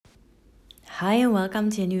Hi, and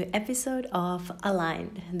welcome to a new episode of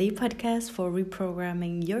Aligned, the podcast for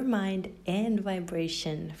reprogramming your mind and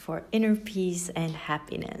vibration for inner peace and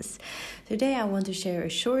happiness. Today, I want to share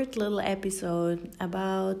a short little episode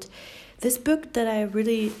about this book that I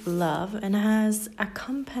really love and has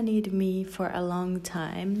accompanied me for a long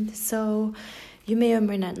time. So, you may or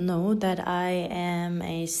may not know that I am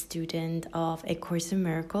a student of A Course in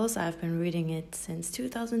Miracles. I've been reading it since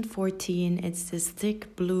 2014. It's this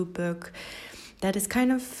thick blue book that is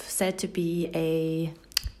kind of said to be a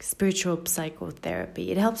spiritual psychotherapy.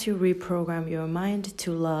 It helps you reprogram your mind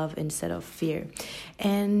to love instead of fear.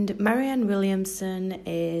 And Marianne Williamson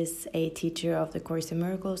is a teacher of the Course in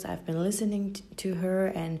Miracles. I've been listening to her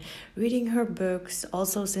and reading her books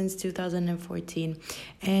also since 2014.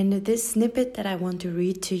 And this snippet that I want to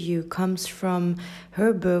read to you comes from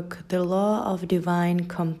her book, The Law of Divine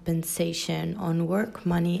Compensation on Work,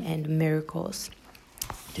 Money, and Miracles.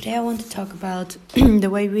 Today I want to talk about the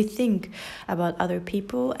way we think about other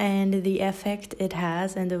people and the effect it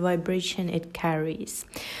has and the vibration it carries.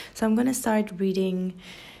 So I'm going to start reading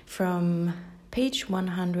from page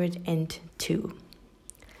 102.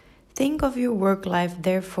 Think of your work life,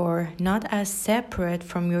 therefore, not as separate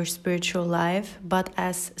from your spiritual life, but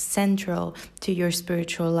as central to your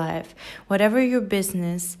spiritual life. Whatever your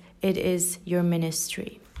business, it is your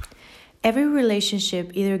ministry. Every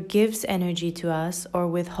relationship either gives energy to us or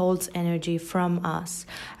withholds energy from us,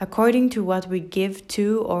 according to what we give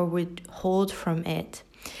to or withhold from it.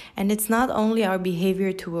 And it's not only our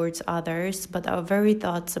behavior towards others, but our very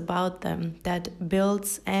thoughts about them that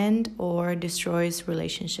builds and or destroys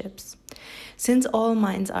relationships. Since all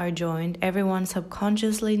minds are joined, everyone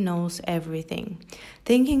subconsciously knows everything.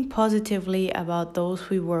 Thinking positively about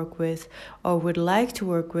those we work with or would like to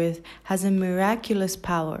work with has a miraculous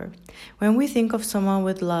power. When we think of someone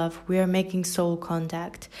with love, we are making soul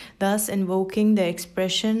contact, thus invoking the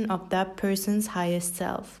expression of that person's highest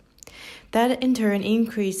self. That in turn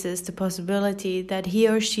increases the possibility that he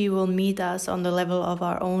or she will meet us on the level of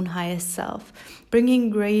our own highest self, bringing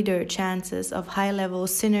greater chances of high-level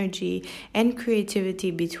synergy and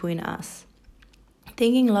creativity between us.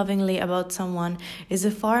 Thinking lovingly about someone is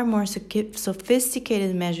a far more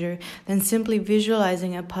sophisticated measure than simply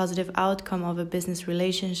visualizing a positive outcome of a business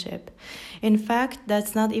relationship. In fact,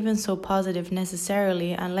 that's not even so positive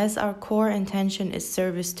necessarily unless our core intention is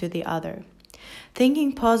service to the other.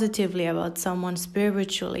 Thinking positively about someone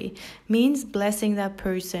spiritually means blessing that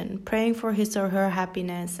person, praying for his or her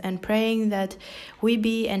happiness, and praying that we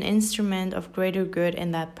be an instrument of greater good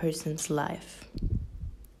in that person's life.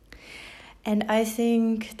 And I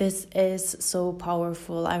think this is so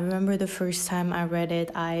powerful. I remember the first time I read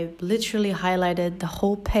it, I literally highlighted the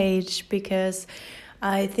whole page because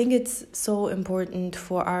I think it's so important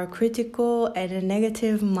for our critical and a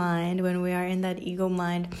negative mind, when we are in that ego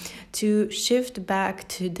mind, to shift back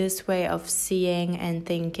to this way of seeing and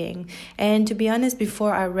thinking. And to be honest,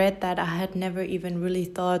 before I read that, I had never even really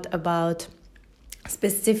thought about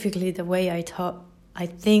specifically the way I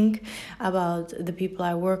think about the people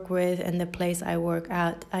I work with and the place I work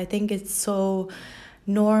at. I think it's so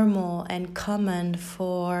normal and common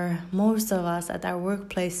for most of us at our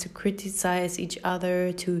workplace to criticize each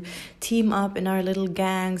other, to team up in our little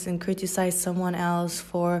gangs and criticize someone else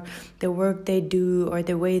for the work they do or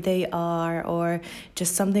the way they are or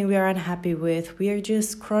just something we are unhappy with. We are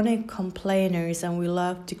just chronic complainers and we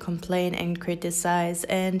love to complain and criticize.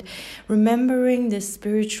 And remembering the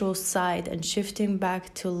spiritual side and shifting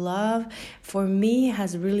back to love, for me,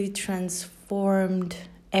 has really transformed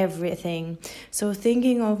everything. So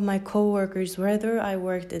thinking of my co-workers, whether I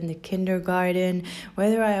worked in the kindergarten,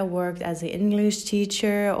 whether I worked as an English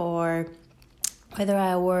teacher, or whether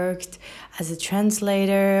I worked as a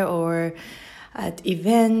translator or at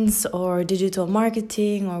events or digital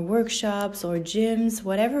marketing or workshops or gyms,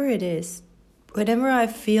 whatever it is, whenever I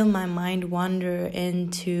feel my mind wander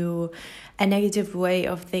into a negative way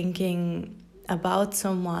of thinking about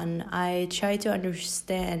someone, I try to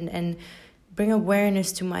understand and bring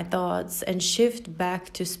awareness to my thoughts and shift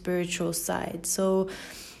back to spiritual side. So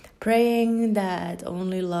praying that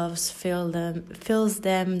only love fills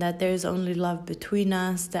them, that there's only love between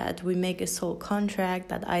us, that we make a soul contract,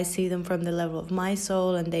 that I see them from the level of my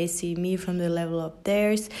soul and they see me from the level of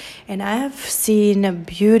theirs. And I have seen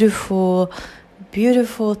beautiful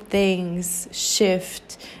things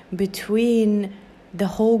shift between the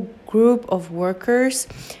whole group of workers.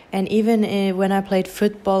 And even when I played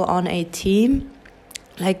football on a team,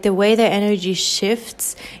 like the way the energy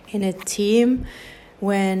shifts in a team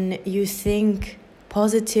when you think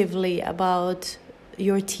positively about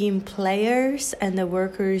your team players and the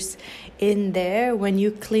workers in there, when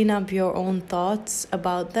you clean up your own thoughts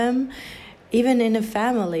about them, even in a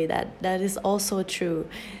family, that is also true,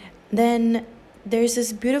 then there's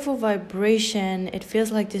this beautiful vibration. It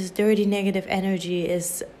feels like this dirty negative energy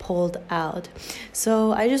is pulled out.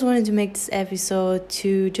 So I just wanted to make this episode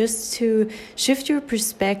to shift your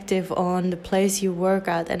perspective on the place you work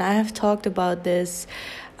at. And I have talked about this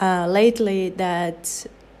lately, that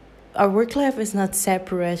our work life is not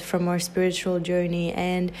separate from our spiritual journey,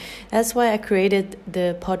 and that's why I created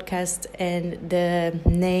the podcast and the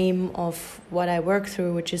name of what I work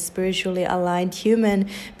through, which is Spiritually Aligned Human,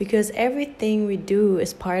 because everything we do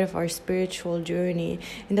is part of our spiritual journey.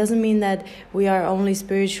 It doesn't mean that we are only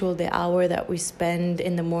spiritual the hour that we spend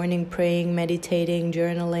in the morning praying, meditating,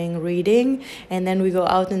 journaling, reading, and then we go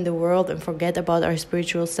out in the world and forget about our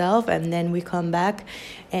spiritual self, and then we come back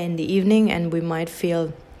in the evening and we might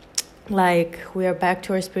feel like we are back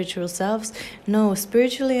to our spiritual selves. No,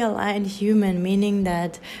 spiritually aligned human, meaning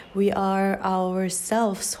that we are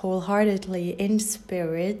ourselves wholeheartedly in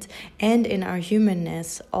spirit and in our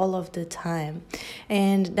humanness all of the time.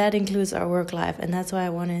 And that includes our work life. And that's why I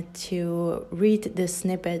wanted to read this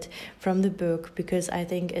snippet from the book, because I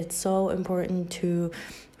think it's so important to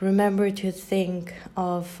remember to think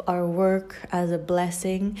of our work as a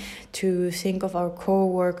blessing, to think of our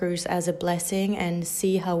co-workers as a blessing, and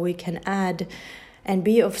see how we can add and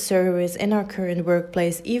be of service in our current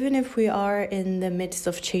workplace, even if we are in the midst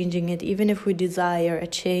of changing it, even if we desire a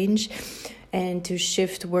change and to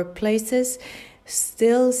shift workplaces.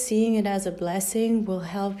 Still seeing it as a blessing will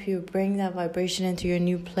help you bring that vibration into your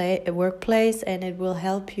new workplace, and it will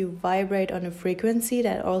help you vibrate on a frequency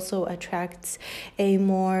that also attracts a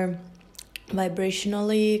more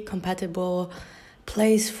vibrationally compatible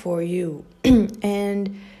place for you.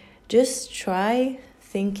 And just try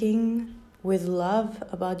thinking with love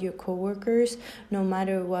about your coworkers, no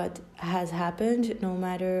matter what has happened, no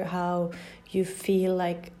matter how you feel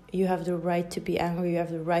like you have the right to be angry, you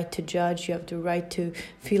have the right to judge, you have the right to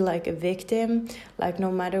feel like a victim. Like,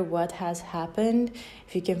 no matter what has happened,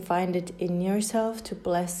 if you can find it in yourself to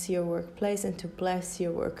bless your workplace and to bless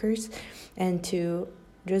your workers, and to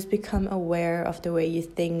just become aware of the way you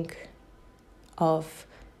think of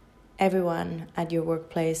everyone at your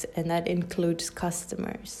workplace, and that includes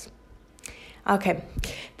customers. Okay,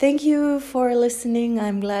 thank you for listening.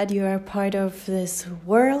 I'm glad you are part of this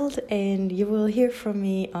world, and you will hear from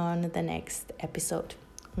me on the next episode.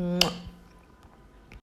 Mwah.